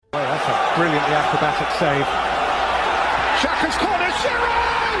brilliantly acrobatic save. Xhaka's corner, Giroud!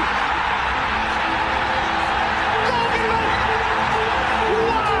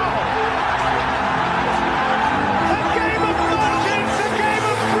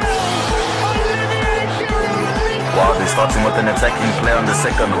 Wow, they're starting with an attacking play on the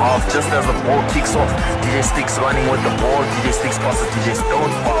second half. Just as the ball kicks off, DJ Sticks running with the ball. DJ Sticks passes DJ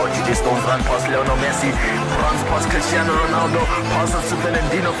Stones. Wow, DJ Stones run past Lionel Messi. Runs past Cristiano Ronaldo. Passes to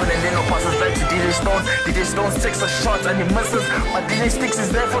Fernandinho. Fernandinho passes back to DJ Stones. DJ Stones takes a shot and he misses. But DJ Sticks is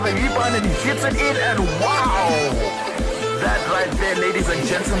there for the rebound and he hits it in. And wow! That right there, ladies and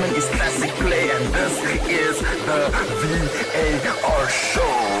gentlemen, is classic play. And this is the VAR show.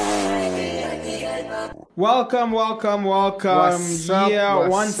 Welcome once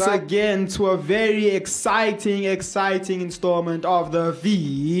again to a very exciting installment of the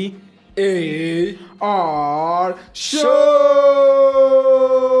VAR show.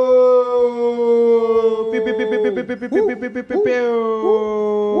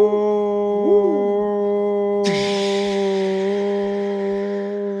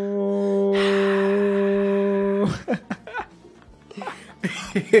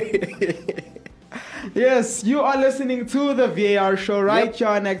 Yes, you are listening to the VAR show right here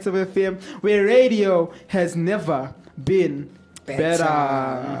on Active FM, where radio has never been better.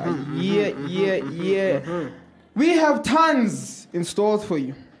 Yeah. We have tons in store for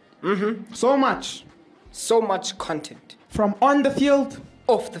you. So much content. From on the field,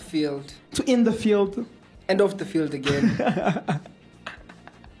 off the field, to in the field, and off the field again.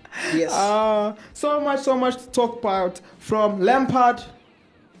 Yes. So much to talk about, from Lampard,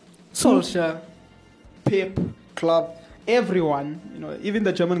 Solskjaer, Pep, Club, everyone, even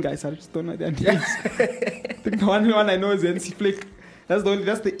the German guys. I just don't know their names. I think the only one I know is Hansi Flick. That's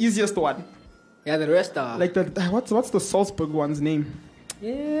the easiest one. Yeah, the rest are like the what's the Salzburg one's name?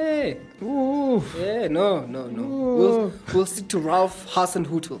 Yeah. Ooh. Yeah. No. We'll stick to Ralph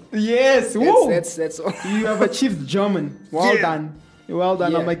Hasenhüttl. Yes. That's all. You have achieved German. Well done. Yeah.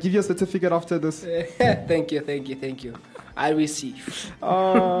 I'm gonna give you a certificate after this. Thank you. I receive.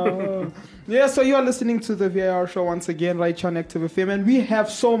 So you are listening to the VAR show once again right here on Active FM, and we have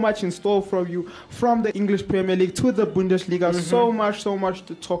so much in store for you, from the English Premier League to the Bundesliga. So much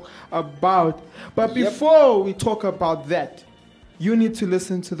to talk about. But before we talk about that, you need to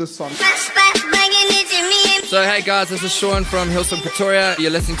listen to the song. So hey guys, this is Sean from Hillsong, Pretoria.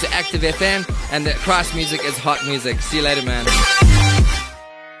 You're listening to Active FM, and the Christ music is hot music. See you later, man.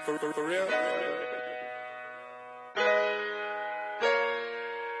 For real?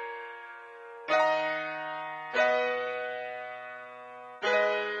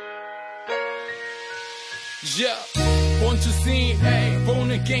 Yeah, born to sin, ayy,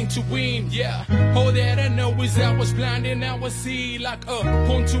 born again to win, yeah. All that I know is I was blind and now I see, like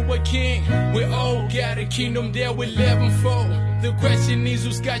born to a king. We all got a kingdom there with 11 fold. The question is,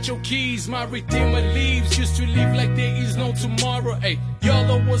 who's got your keys? My redeemer leaves, used to live like there is no tomorrow, ayy.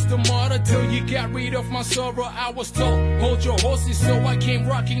 YOLO was the motto till you got rid of my sorrow. I was told, hold your horses, so I came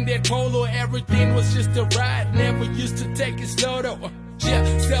rocking that polo. Everything was just a ride, never used to take it slow though. Yeah,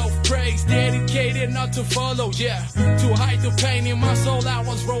 self-praise, dedicated not to follow, yeah. To hide the pain in my soul, I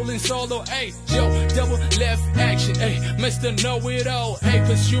was rolling solo, ayy. Yo, double left action, ayy. Mr. Know-It-All, ayy.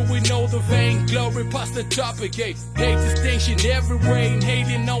 Pursue we know the vain glory past the topic, ayy. Hate distinction every way, and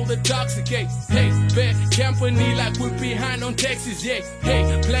hating all the toxic, ayy. Hey, bad company like we're behind on Texas, yeah. Hey,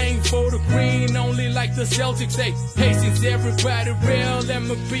 playing for the green only like the Celtics, ayy. Hey, since everybody real, let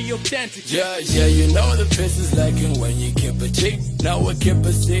me be authentic. Yeah, you know the piss is lacking when you keep it cheap. Now I keep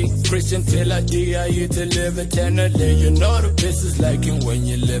a seat, Christian till I die, I used to live eternally. You know the piss is lacking when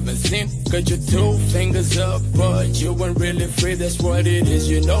you live in sin. Got your 2 fingers up, but you ain't really free, that's what it is.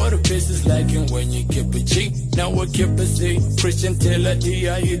 You know the piss is lacking when you keep it cheap. Now I keep a seat, Christian till I die,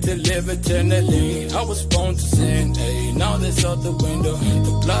 I used to live eternally. I was born to sin, hey, now that's out the window.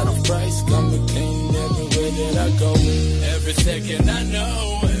 The blood of Christ got me clean everywhere that I go. Every second I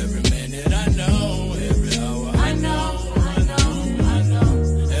know, every minute I know, every hour I know.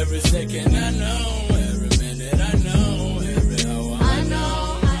 Every second I know, every minute I know, every hour I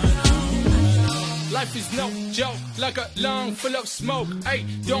know. Life is no joke, like a lung full of smoke. Ayy,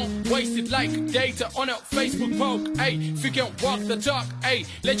 don't waste it like data on a Facebook poke. Ayy, if you can walk the talk, ayy,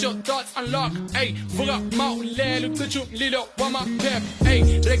 let your thoughts unlock. Ayy, vura maulelo, tuchu lilo wama pep.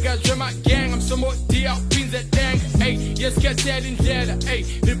 Ayy, regas my gang, I'm some more deal, pins that dang. Ayy, yes, get dead in data. Ayy,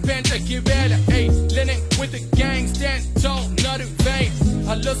 repent, I give it. Ayy, learning with the gang, stand tall, not in vain.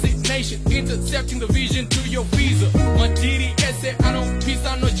 Hallucination, intercepting the vision to your visa. My DDS, I don't peace,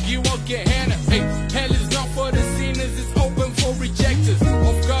 I know you won't get Hannah. Hey, hell is not for the sinners, it's open for rejectors.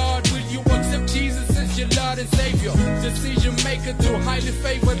 Of God, will you walk highly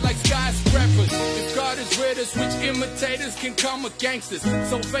favored like skyscrapers. If God is with us, which imitators can come with gangsters?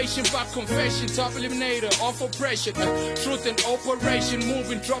 Salvation by confession, top eliminator of oppression. Truth and operation,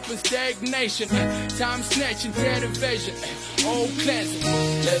 moving, dropping stagnation. Time snatching, dead evasion. Old cleansing.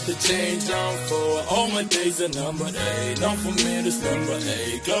 Let the change unfold. All my days are numbered. Ay, not for me to slumber.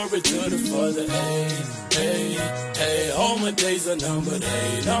 Ay, glory to the Father. Ay, ay, all my days are numbered.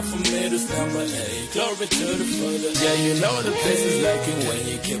 Ay, not for me to slumber. Ay, glory to the Father. Yeah, you know the place is lacking when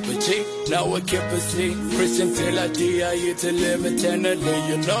you keep a G. Now I keep a C. Christian till I die, I used to live eternally.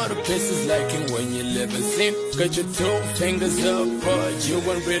 You know the place is lacking when you live in sin. Got your 2 fingers up, but you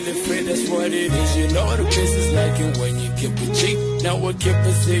ain't really free. That's what it is. You know the place is lacking when you keep a G. Now I keep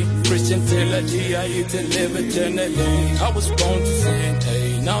a C. Christian till I die, I used to live eternally. I was born to sin.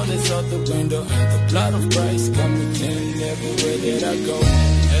 Hey, now that's out the window, and the blood of Christ coming in everywhere that I go.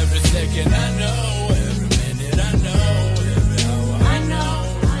 Every second I know, every minute I know, every hour I know,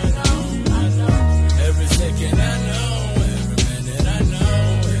 I know. Every second I know, every minute I know,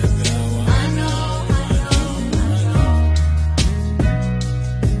 every hour I know, I know.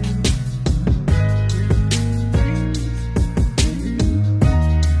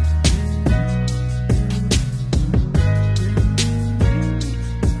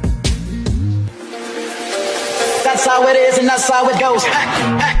 That's how it is and that's how it goes.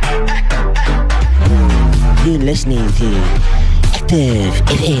 You're listening to Active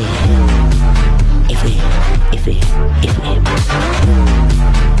FM.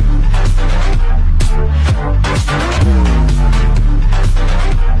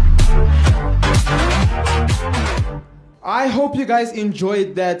 I hope you guys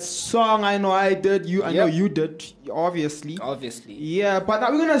enjoyed that song. I know I did. I know Yep. you did, obviously. Obviously. Yeah, but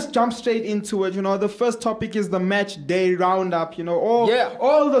now we're gonna jump straight into it. The first topic is the match day roundup.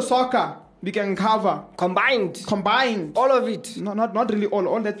 All the soccer we can cover Combined. all All of it. not really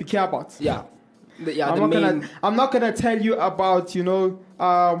all that we care about. Yeah. I'm not gonna tell you about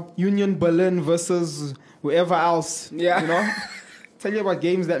Union Berlin versus whoever else. Yeah. Tell you about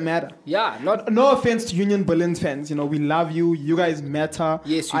games that matter. Yeah, not No offense to Union Berlin fans, we love you. You guys matter.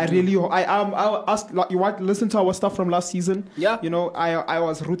 Yes, you I do. really, I asked, like, you want to listen to our stuff from last season? Yeah. I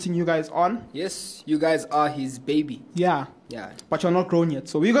was rooting you guys on. Yes, you guys are his baby. Yeah. Yeah. But you're not grown yet,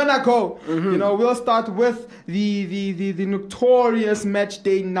 so we're gonna go. We'll start with the notorious match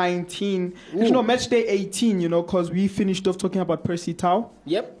day 19. Actually, match day 18. Because we finished off talking about Percy Tau.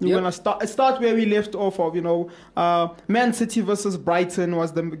 Yep. We're gonna start where we left off of. Man City versus Brighton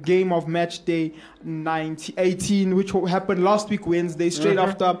was the game of match day 18, which happened last week Wednesday, straight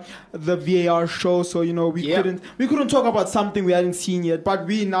after the VAR show. So we couldn't talk about something we hadn't seen yet. But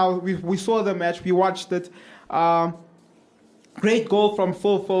we saw the match, we watched it. Great goal from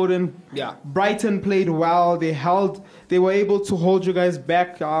Phil Foden. Yeah. Brighton played well. They were able to hold you guys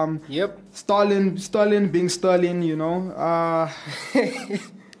back. Yep. Sterling being Sterling,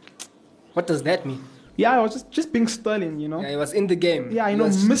 What does that mean? Yeah, it was just being Sterling, Yeah, he was in the game. Yeah, He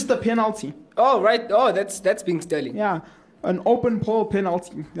was- missed the penalty. Oh, right. Oh, that's being Sterling. Yeah, an open pole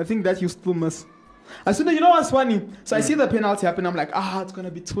penalty. I think that you still miss. As soon as what's funny? So I see the penalty happen. I'm like, it's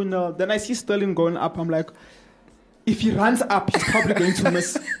gonna be 2-0. Then I see Sterling going up. I'm like, if he runs up, he's probably going to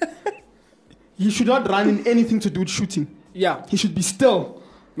miss. He should not run in anything to do with shooting. Yeah. He should be still.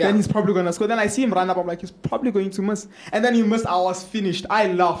 Yeah. Then he's probably going to score. Then I see him run up. I'm like, he's probably going to miss. And then he missed. I was finished.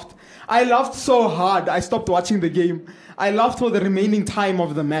 I laughed. I laughed so hard. I stopped watching the game. I laughed for the remaining time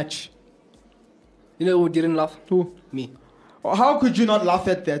of the match. You know who didn't laugh? Who? Me. How could you not laugh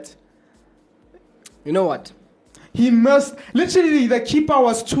at that? You know what? He missed. Literally, the keeper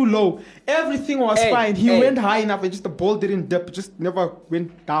was too low. Everything was fine. He went high enough. And just the ball didn't dip. It just never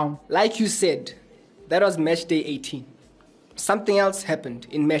went down. Like you said, that was match day 18. Something else happened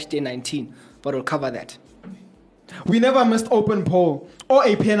in match day 19, but we'll cover that. We never missed open pole or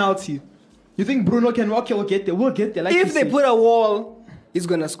a penalty. You think Bruno can walk? He'll get there. We'll get there. Like If you they said. put a wall, he's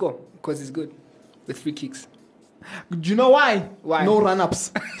going to score because he's good with free kicks. Do you know why? Why? No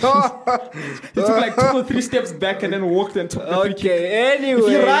run-ups. He took like 2 or 3 steps back and then walked and took the free kick. Okay, anyway. If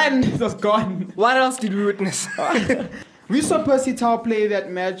he ran, it was gone. What else did we witness? We saw Percy Tau play that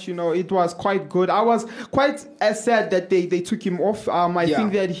match. It was quite good. I was quite sad that they took him off. I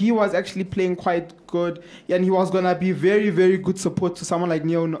think that he was actually playing quite good, and he was gonna be very, very good support to someone like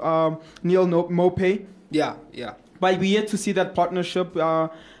Neil Mopey. Yeah. But we yet to see that partnership.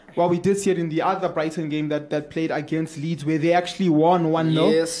 We did see it in the other Brighton game that played against Leeds, where they actually won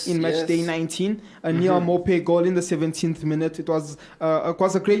 1-0 in match day 19. A Neil Mopey goal in the 17th minute. It was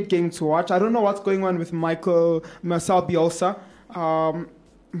a great game to watch. I don't know what's going on with Marcel Bielsa,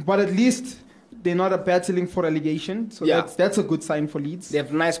 but at least they're not battling for relegation, so Yeah. that's a good sign for Leeds. They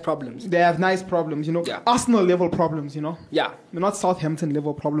have nice problems. They have nice problems, you know. Yeah. Arsenal level problems, you know. Yeah. They're not Southampton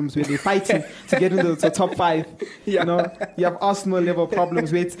level problems where they're fighting to get into the top 5. Yeah. You know, you have Arsenal level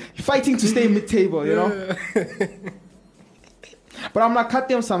problems where it's fighting to stay mid-table, you know. But I'm gonna cut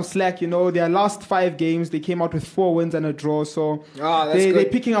them some slack, you know. Their last 5 games, they came out with 4 wins and a draw, so That's they're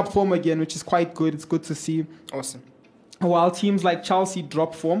good. picking up form again, which is quite good. It's good to see. Awesome. While teams like Chelsea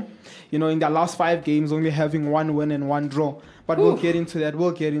drop form, you know, in their last 5 games, only having 1 win and 1 draw. But we'll get into that.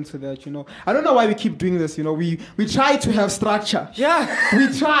 You know. I don't know why we keep doing this. You know, we try to have structure. Yeah.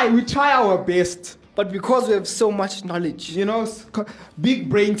 We try our best. But because we have so much knowledge, You know, big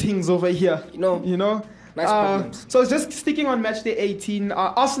brain things over here. You know. Nice problems. So just sticking on match day 18,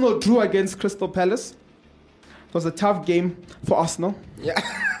 Arsenal drew against Crystal Palace. It was a tough game for Arsenal. yeah,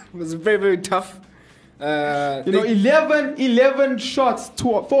 it was very, very tough. You know, 11 shots,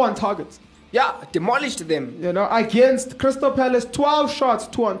 4 on target. Yeah, demolished them. You know, against Crystal Palace, 12 shots,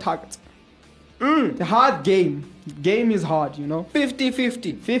 2 on target. A hard game. Game is hard, you know.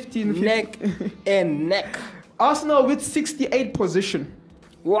 50-50. 15 Neck and neck. Arsenal with 68 position.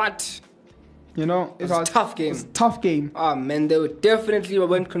 What? You know, It was a tough game. It was a tough game. Ah, man, they definitely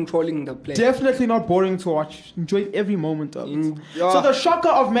weren't controlling the play. Definitely not boring to watch. Enjoyed every moment of it. Yeah. So the shocker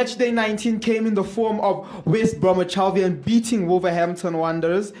of match day 19 came in the form of West Bromwich Albion beating Wolverhampton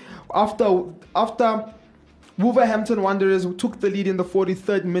Wanderers after Wolverhampton Wanderers took the lead in the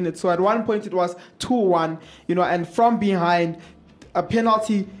 43rd minute. So at one point it was 2-1, you know, and from behind a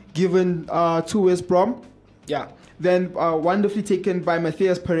penalty given to West Brom. Yeah. Then wonderfully taken by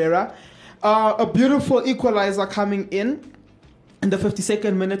Matthias Pereira. A beautiful equalizer coming in the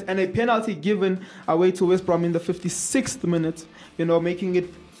 52nd minute, and a penalty given away to West Brom in the 56th minute, you know, making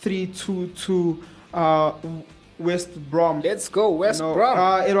it 3-2 to West Brom. Let's go, West You know,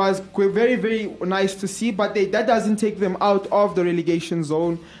 Brom. it was very, very nice to see, but that doesn't take them out of the relegation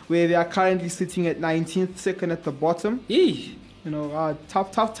zone, where they are currently sitting at 19th, second at the bottom. Eesh. You know,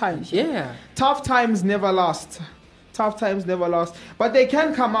 tough times. Yeah. Tough times never last. Tough times never last. But they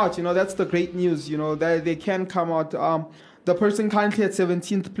can come out, you know, that's the great news, you know, that they can come out. The person currently at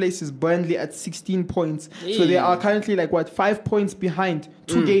 17th place is Burnley at 16 points. So they are currently 5 points behind,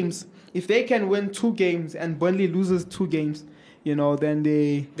 2 games. If they can win 2 games and Burnley loses 2 games, you know, then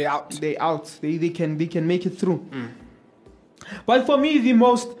they're out. They can make it through. But for me, the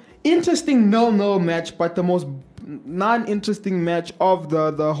most interesting 0-0 match, but the most non-interesting match of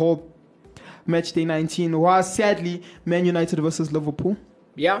the whole match day 19 was sadly Man United versus Liverpool.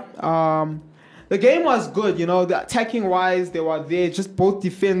 Yeah. The game was good, you know, the attacking wise, they were there, just both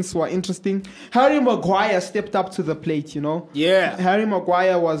defense were interesting. Harry Maguire stepped up to the plate, you know. Yeah. Harry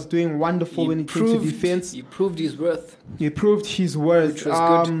Maguire was doing wonderful when it came to defense. He proved his worth. He proved his worth. Which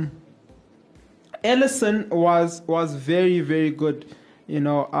was good. Ellison was very, very good. You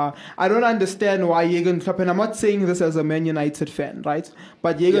know, I don't understand why Jurgen Klopp, and I'm not saying this as a Man United fan, right?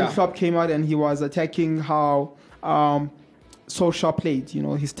 But Jurgen Klopp came out and he was attacking how Solskjaer played, you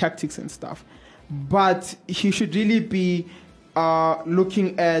know, his tactics and stuff. But he should really be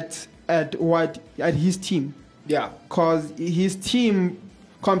looking at his team. Yeah. Because his team,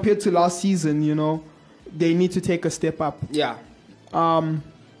 compared to last season, you know, they need to take a step up. Yeah. I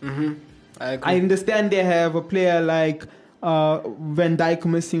understand they have a player like Van Dijk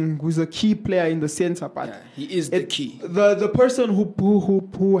missing, who's a key player in the center, but he is the key. The person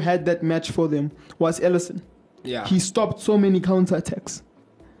who had that match for them was Ellison. Yeah, he stopped so many counterattacks.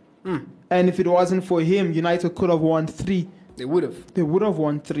 And if it wasn't for him, United could have won 3. They would have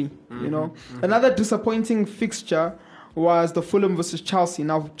won 3. You know, another disappointing fixture was the Fulham versus Chelsea.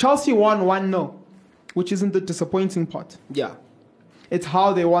 Now Chelsea won 1-0, which isn't the disappointing part. Yeah, it's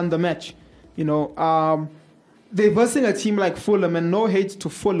how they won the match. You know, they're versing a team like Fulham, and no hate to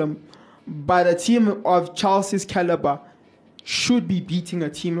Fulham, but a team of Chelsea's caliber should be beating a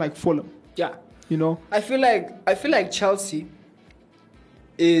team like Fulham. Yeah, you know, I feel like Chelsea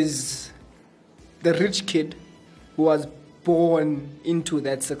is the rich kid who was born into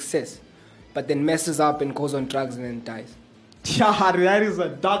that success, but then messes up and goes on drugs and then dies. Yeah, that is a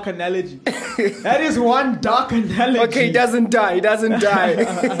dark analogy. That is one dark analogy. Okay, he doesn't die.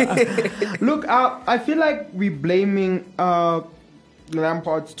 Look, I feel like we're blaming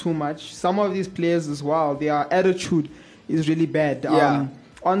Lampard too much. Some of these players as well, their attitude is really bad. Yeah.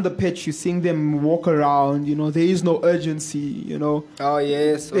 On the pitch, you're seeing them walk around, you know, there is no urgency, you know. Oh,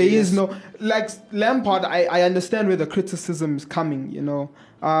 yes. There is no... Like, Lampard, I understand where the criticism is coming, you know.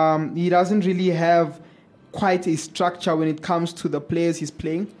 He doesn't really have quite a structure when it comes to the players he's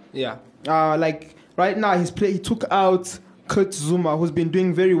playing. Yeah. Like right now, he took out Kurt Zuma, who's been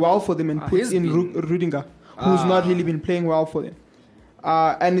doing very well for them, and put in Rudiger, who's not really been playing well for them.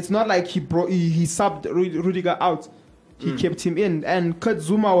 And it's not like he subbed Rudiger out. He kept him in. And Kurt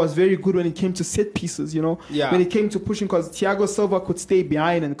Zuma was very good when it came to set pieces, you know. Yeah. When it came to pushing, because Thiago Silva could stay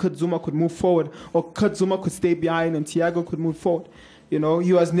behind and Kurt Zuma could move forward. Or Kurt Zuma could stay behind and Thiago could move forward. You know,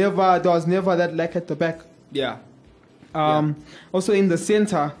 there was never that lack at the back. Yeah. Also in the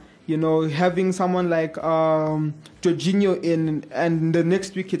center, you know, having someone like Jorginho in, and the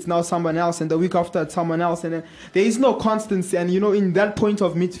next week it's now someone else, and the week after it's someone else, and then there is no constancy. And you know, in that point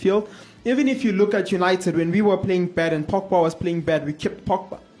of midfield, even if you look at United, when we were playing bad and Pogba was playing bad, we kept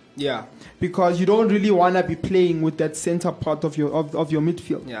Pogba. Yeah. Because you don't really want to be playing with that center part of your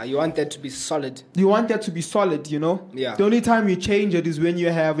midfield. Yeah, you want that to be solid. You want that to be solid, you know. Yeah. The only time you change it is when you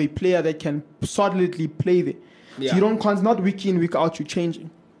have a player that can solidly play there. Yeah. So you don't, not week in, week out, you're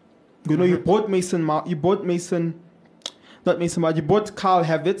changing. You know, you bought you bought Carl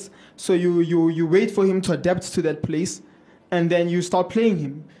Havertz, so you wait for him to adapt to that place, and then you start playing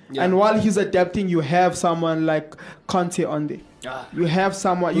him. Yeah. And while he's adapting, you have someone like Conte on there. Yeah. You have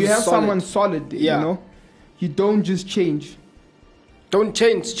someone solid there, yeah. You know? You don't just change. Don't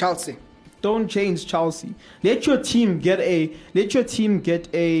change Chelsea. Don't change Chelsea. Let your team get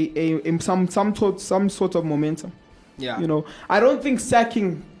some sort of momentum. Yeah. You know, I don't think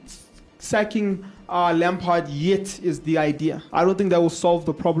sacking Lampard yet is the idea. I don't think that will solve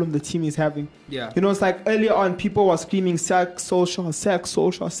the problem the team is having. Yeah. You know, it's like earlier on, people were screaming sack Solskjaer, sack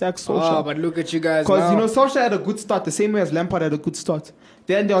Solskjaer, sack Solskjaer. Oh, but look at you guys now. Because, you know, Solskjaer had a good start, the same way as Lampard had a good start.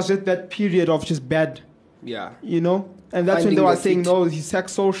 Then there was just that period of just bad. Yeah. You know? And that's when they were saying, no, he sacked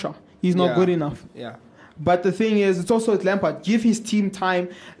Solskjaer. He's not good enough. Yeah. But the thing is, it's also with Lampard. Give his team time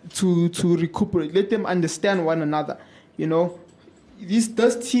to recuperate. Let them understand one another. You know?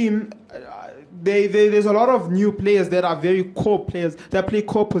 This team... there's a lot of new players that are very core players that play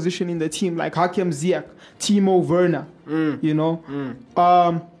core position in the team, like Hakim Ziyech, Timo Werner, you know.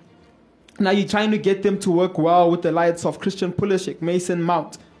 Now you're trying to get them to work well with the likes of Christian Pulisic, Mason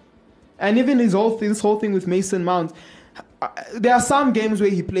Mount, and even this whole thing with Mason Mount. There are some games where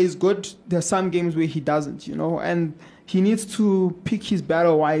he plays good. There are some games where he doesn't, you know, and he needs to pick his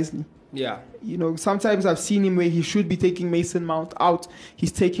battle wisely. Yeah. You know, sometimes I've seen him where he should be taking Mason Mount out.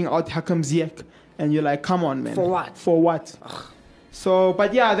 He's taking out Hakim Ziyech. And you're like, come on, man. For what? For what? Ugh. So,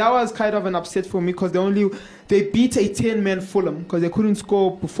 but yeah, that was kind of an upset for me because they beat a 10-man Fulham because they couldn't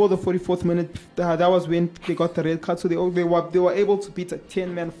score before the 44th minute. That was when they got the red card. So they were able to beat a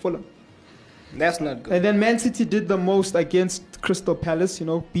 10-man Fulham. That's not good. And then Man City did the most against Crystal Palace, you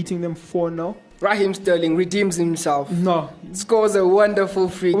know, beating them 4-0. Raheem Sterling redeems himself. No. Scores a wonderful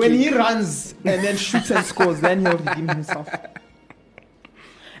free when kick. He runs and then shoots and scores, then he'll redeem himself.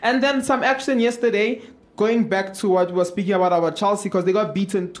 And then some action yesterday, going back to what we were speaking about Chelsea, because they got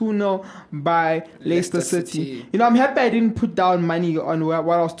beaten 2-0 by Leicester City. You know, I'm happy I didn't put down money on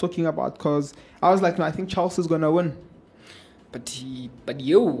what I was talking about, because I was like, no, I think Chelsea's going to win. But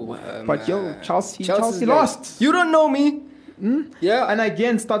Chelsea lost. You don't know me. Yeah. And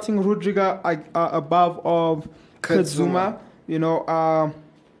again, starting Rudiger above of Kurt Zuma, you know,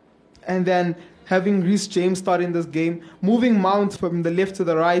 and then having Reece James starting this game, moving Mount from the left to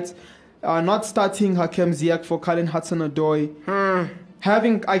the right, not starting Hakim Ziyech for Colin Hudson-Odoi,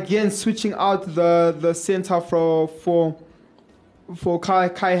 having again switching out the center for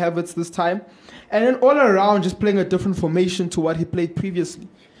Kai Havertz this time, and then all around just playing a different formation to what he played previously.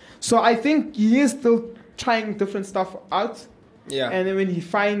 So I think he is still trying different stuff out. Yeah. And then when he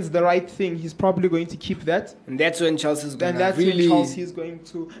finds the right thing, he's probably going to keep that. And that's when Chelsea's going to when Chelsea is going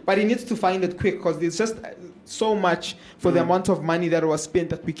to... But he needs to find it quick because there's just so much for the amount of money that was spent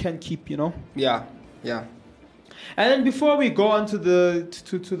that we can't keep, you know? Yeah, yeah. And then before we go on to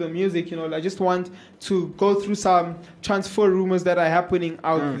the music, you know, I just want to go through some transfer rumors that are happening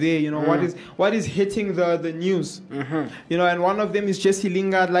out there. You know, what is hitting the news. You know, and one of them is Jesse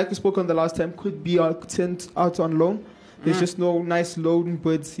Lingard, like we spoke on the last time, could be sent out on loan. There's just no nice loan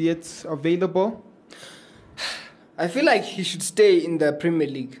bids yet available. I feel like he should stay in the Premier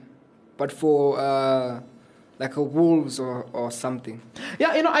League, but for like a Wolves or something.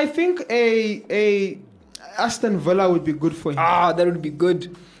 Yeah, you know, I think a Aston Villa would be good for him. Ah, that would be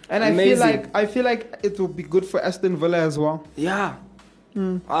good. And amazing. I feel like it would be good for Aston Villa as well. Yeah.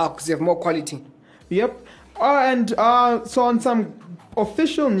 Because they have more quality. Yep. And so on some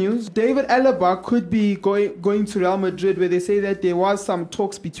official news, David Alaba could be going to Real Madrid, where they say that there was some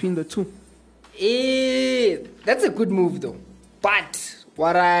talks between the two. That's a good move, though. But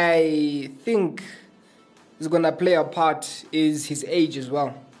what I think is going to play a part is his age as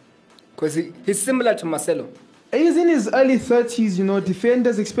well. Because he's similar to Marcelo. He's in his early 30s, you know.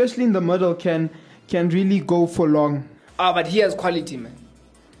 Defenders, especially in the middle, can really go for long. But he has quality, man.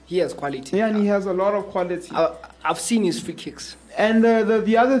 He has quality. Yeah, and he has a lot of quality. I've seen his free kicks. And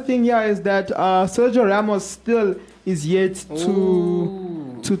the other thing, is that Sergio Ramos still is yet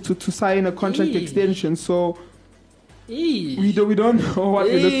to sign a contract extension. So we don't know what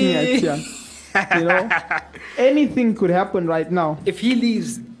we're looking at here. You know, anything could happen right now. If he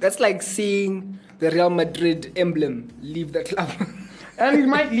leaves, that's like seeing the Real Madrid emblem leave the club. And he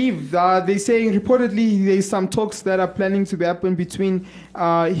might leave. They're saying reportedly there's some talks that are planning to happen between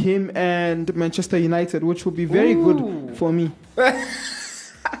him and Manchester United, which will be very good for me.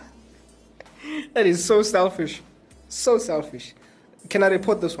 That is so selfish. So selfish. Can I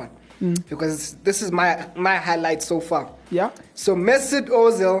report this one? Because this is my highlight so far. Yeah. So Mesut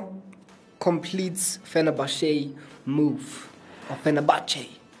Ozil completes Fenerbahce move. Or Fenerbahce.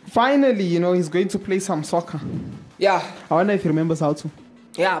 Finally, you know, he's going to play some soccer. Yeah. I wonder if he remembers how to.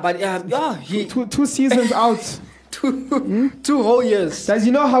 Yeah, but he two seasons out. Two whole years. Guys,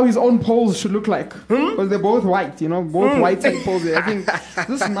 you know how his own poles should look like? Because they're both white, you know, both white type poles. I think,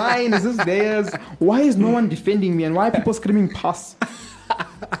 is this mine? Is this theirs? Why is no one defending me? And why are people screaming pass?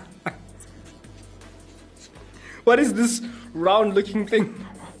 What is this round looking thing?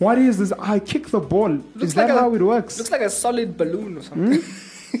 What is this? I kick the ball. Is that how it works? Looks like a solid balloon or something.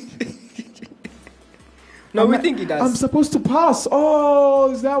 No, we think he does. I'm supposed to pass. Oh,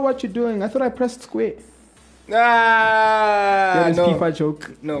 is that what you're doing? I thought I pressed square. No. FIFA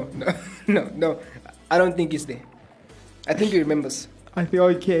joke. No. I don't think he's there. I think he remembers. I think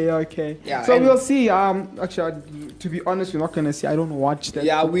okay. Yeah, so we'll see. Actually, to be honest, we're not gonna see. I don't watch that.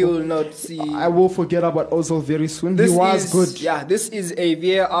 Yeah, football. we will not see. I will forget about Ozil very soon. He was good. Yeah, this is a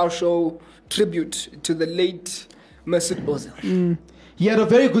VAR show tribute to the late Mesut Ozil. He had a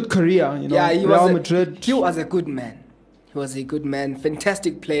very good career, you know. Yeah, Real Madrid. He was a good man.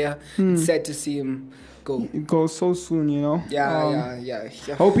 Fantastic player. It's sad to see him go. Go so soon, you know. Yeah.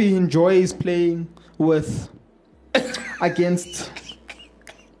 Hope he enjoys playing with against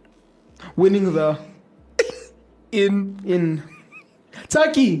winning the in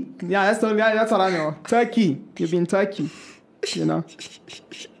Turkey. Yeah, that's what I know. Turkey. You've been Turkey, you know.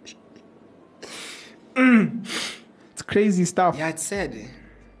 It's crazy stuff. Yeah, it's sad.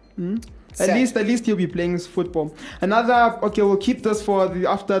 At least he'll be playing his football. We'll keep this for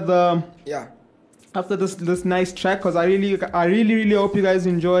after this nice track, because I really hope you guys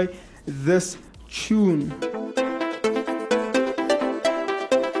enjoy this tune.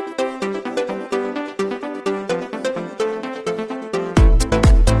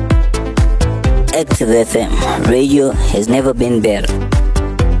 Active FM radio has never been better.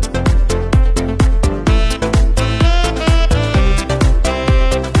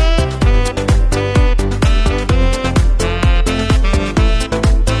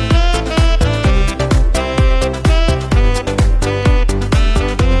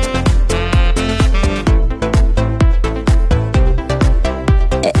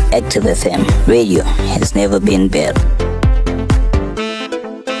 Active FM radio has never been better.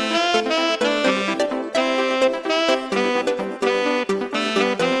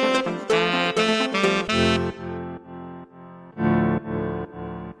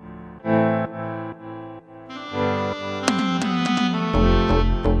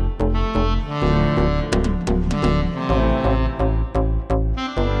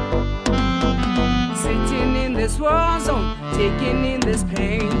 Sitting in this war zone, taking in this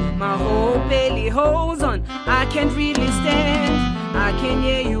pain. My whole belly holds on. I can't really stand. I can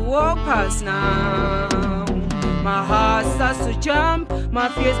hear you walk past now. My heart starts to jump. My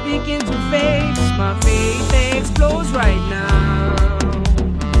fears begin to fade. My faith explodes right now.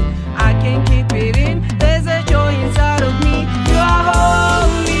 I can't keep it in. There's a joy inside of me. You are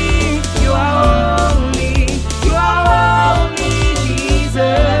holy. You are holy. You are holy, Jesus.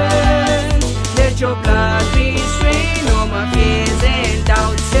 Let your blood restrain all my fears and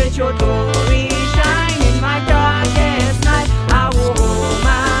doubts. Let your glory shine in my darkest night. I will hold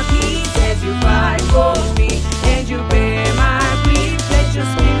my peace as you fight for me, and you bear my grief. Let your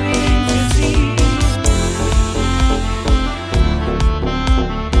spirit intercede.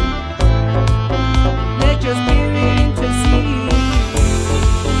 Let your spirit intercede.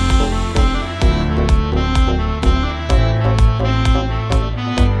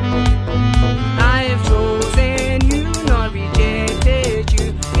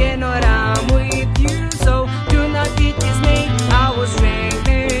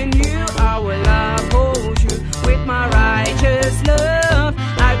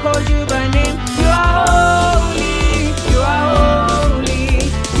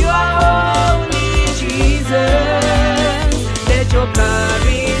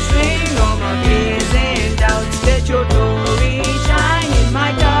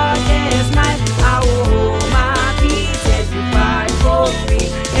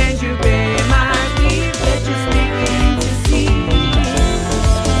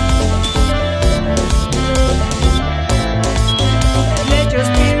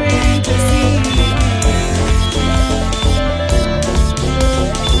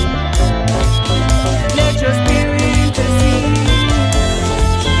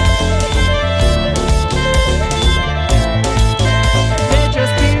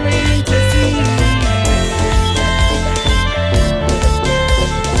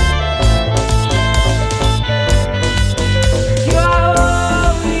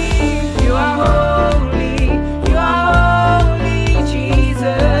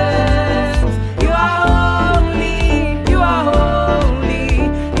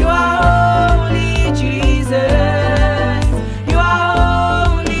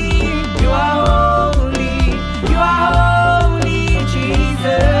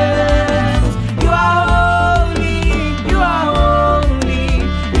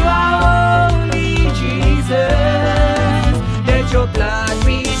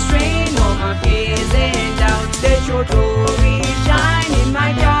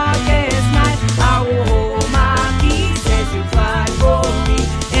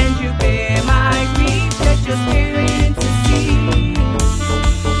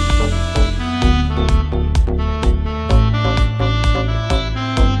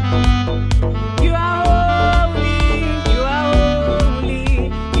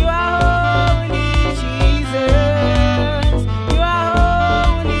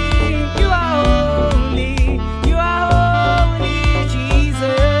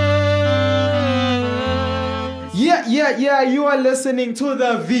 Yeah, you are listening to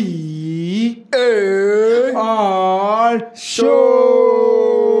the VR show.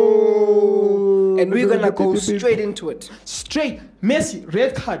 And we're gonna go straight into it. Straight. Messi,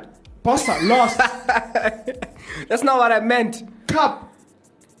 red card. Barca lost. That's not what I meant. Cup.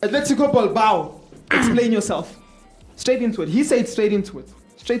 Atletico Bilbao. Explain yourself. Straight into it. He said straight into it.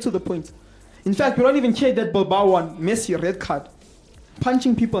 Straight to the point. In fact, we don't even care that Bilbao won. Messi, red card.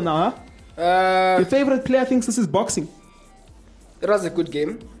 Punching people now, huh? Your favorite player thinks this is boxing. It was a good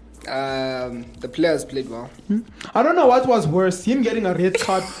game. The players played well. I don't know what was worse, him getting a red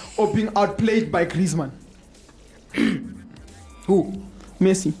card or being outplayed by Griezmann. Who?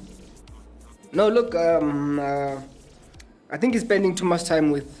 Messi. No, look, I think he's spending too much time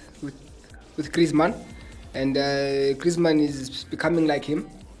with Griezmann, and Griezmann is becoming like him.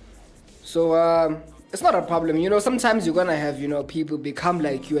 So it's not a problem. You know, sometimes you're gonna have, people become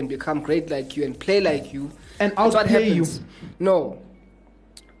like you and become great like you and play like you. And outplay you. No.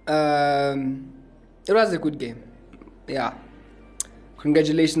 It was a good game. Yeah.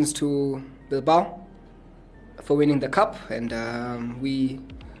 Congratulations to Bilbao for winning the cup, and we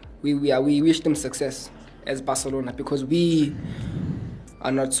wish them success as Barcelona, because we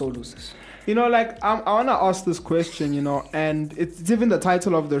are not so losers. I want to ask this question, and it's even the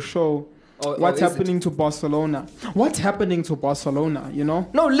title of the show. What's happening to Barcelona? What's happening to Barcelona,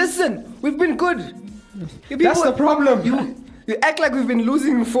 No, listen, we've been good. That's the problem. You act like we've been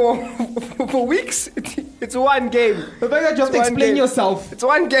losing for weeks. It's one game. The fact that just explain yourself. It's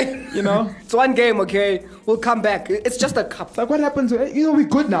one game. It's one game, okay? We'll come back. It's just a cup. Like what happened to it? We're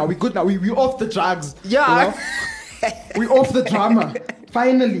good now. We off the drugs. Yeah. We off the drama.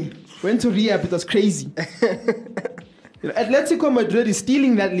 Finally. Went to rehab. It was crazy. Atletico Madrid is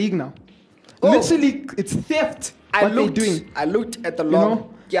stealing that league now. Literally, it's theft. What they're doing. I looked at the law.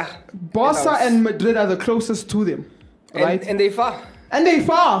 Yeah. Barca and Madrid are the closest to them. Right? And they far. They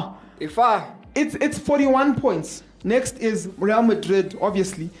far. It's 41 points. Next is Real Madrid,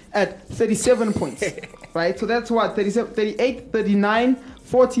 obviously, at 37 points. Right? So that's what? 37, 38, 39,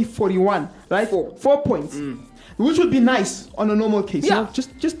 40, 41. Right? 4 points. Which would be nice on a normal case. Yeah.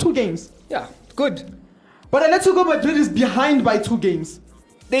 Just 2 games. Yeah. Good. But Atletico Madrid is behind by 2 games.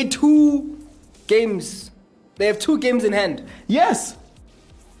 They 2 games. They have 2 games in hand. Yes.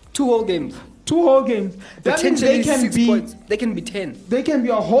 2 whole games. 2 whole games. That means they can 6 be points. They can be 10. They can be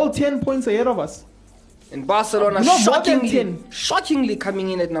a whole 10 points ahead of us. And Barcelona shockingly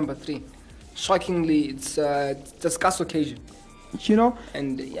coming in at number 3. Shockingly, it's a scarce occasion.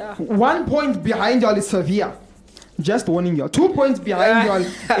 And yeah. 1 point behind y'all is Sevilla. Just warning y'all. 2 points behind y'all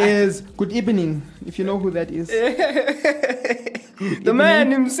is Good Evening, if you know who that is. The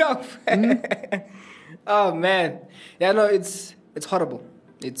man himself. Oh man. Yeah, no, it's horrible.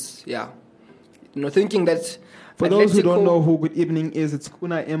 It's thinking that for those who don't know who Good Evening is, it's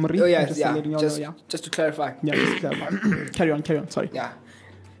Una Emery. Oh yeah, just to clarify. Yeah, just to clarify. Carry on, sorry. Yeah.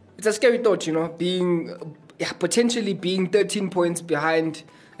 It's a scary thought, potentially being 13 points behind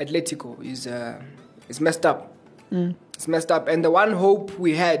Atletico is messed up. It's messed up, and the one hope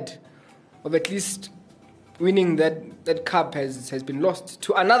we had of at least winning that cup has been lost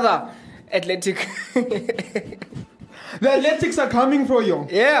to another Athletic. The Athletics are coming for you.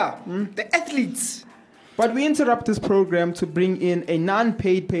 Yeah, the athletes. But we interrupt this program to bring in a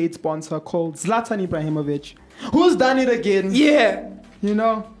non-paid sponsor called Zlatan Ibrahimovic, who's done it again. Yeah.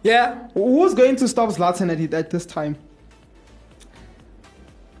 Yeah. Who's going to stop Zlatan at this time?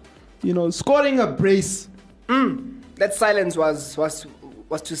 Scoring a brace. That silence was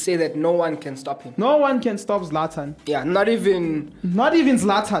to say that no one can stop him. No one can stop Zlatan. Yeah, not even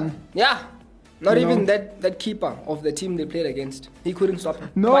Zlatan. Yeah. Not even that keeper of the team they played against. He couldn't stop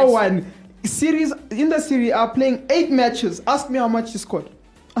him. No Twice. one. In the Serie are playing 8 matches. Ask me how much he scored.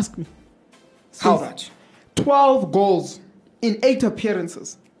 Ask me. How much? 12 goals in 8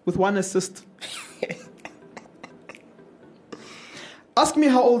 appearances with 1 assist. Ask me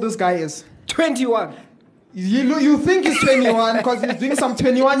how old this guy is. 21. You think he's 21 because he's doing some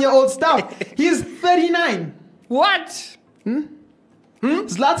 21-year-old stuff. He's 39. What?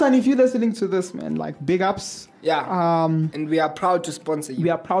 Zlatan, if you're listening to this, man, big ups. Yeah. And we are proud to sponsor you. We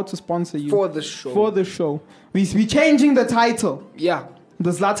are proud to sponsor you. For the show. We're changing the title. Yeah.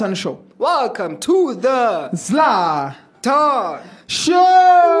 The Zlatan Show. Welcome to the Zlatan Show.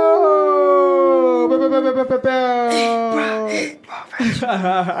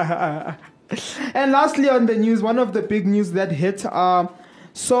 And lastly on the news, one of the big news that hit.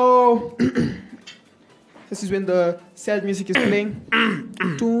 This is when the sad music is playing.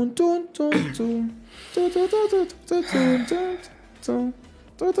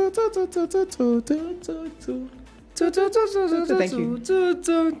 Thank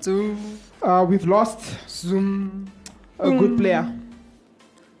you. We've lost a good player.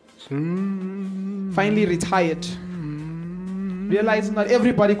 Finally retired. Realizing not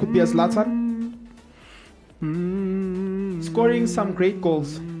everybody could be a Zlatan. Scoring some great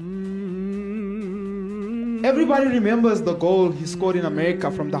goals. Everybody remembers the goal he scored in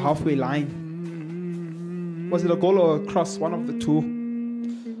America from the halfway line. Was it a goal or a cross? One of the two.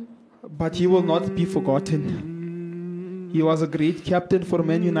 But he will not be forgotten. He was a great captain for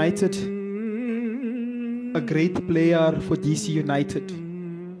Man United. A great player for DC United.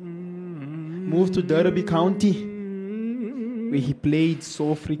 Moved to Derby County, where he played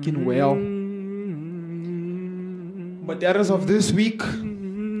so freaking well. But as of this week,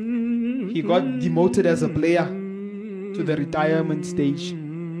 he got demoted as a player to the retirement stage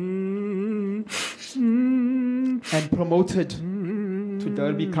and promoted to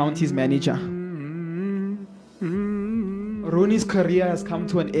Derby County's manager. Rooney's career has come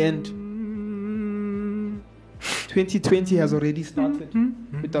to an end. 2020 has already started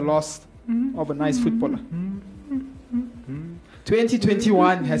with the loss of a nice footballer.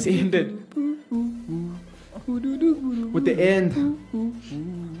 2021 has ended with the end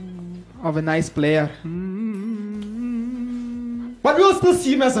of a nice player. But we'll still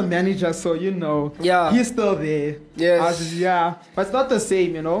see him as a manager, so you know, he's still there. Yes. But it's not the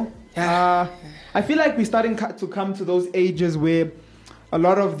same, you know. I feel like we're starting to come to those ages where a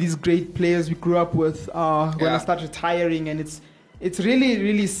lot of these great players we grew up with are going to start retiring, and it's really,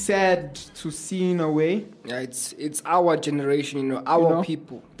 really sad to see in a way. Yeah, it's our generation, you know, our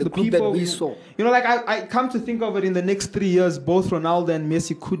people, the group people that we saw. You know, like I come to think of it, in the next 3 years, both Ronaldo and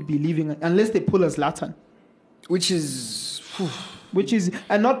Messi could be leaving unless they pull a Zlatan. Which is,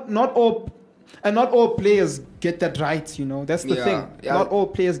 and not all players get that right, you know. That's the thing. Yeah. Not all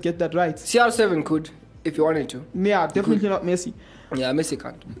players get that right. CR7 could, if you wanted to. Yeah, definitely not Messi. Yeah, Messi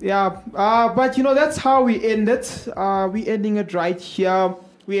can't. Yeah, but you know, that's how we end it. We ending it right here.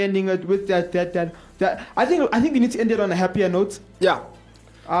 We ending it with that. I think we need to end it on a happier note. Yeah.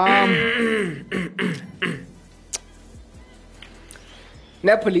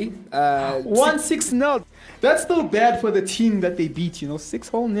 Napoli. 1-6-0. That's still bad for the team that they beat. You know,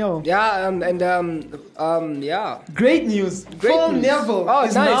 6-0. Yeah, yeah. Great news. Phil Neville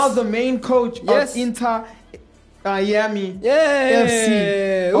is now the main coach of Inter Miami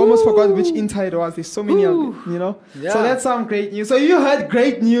FC. Almost forgot which Inter it was. There's so many of them, you know. Yeah. So that's some great news. So you heard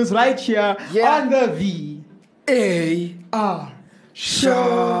great news right here on the VAR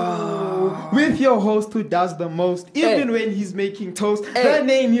Show with your host who does the most, even when he's making toast. The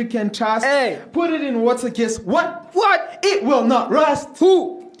name you can trust. Put it in water. Guess what? It will not rust.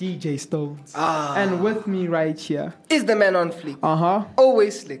 Who? DJ Stones. And with me right here is the man on fleek.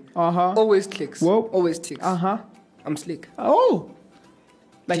 Always slick. Always clicks. Whoa. Always ticks. I'm slick. Oh.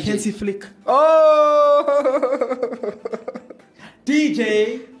 Like Hensi Flick. Oh.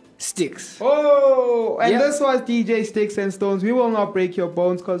 DJ Sticks. Oh. And this was DJ Sticks and Stones. We will not break your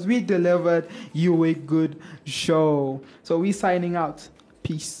bones because we delivered you a good show. So we signing out.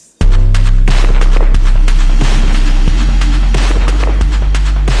 Peace.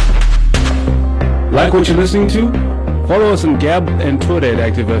 Like what you're listening to? Follow us on Gab and Twitter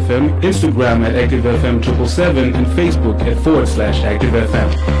at ActiveFM, Instagram at ActiveFM777, and Facebook at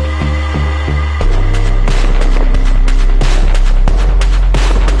 /ActiveFM.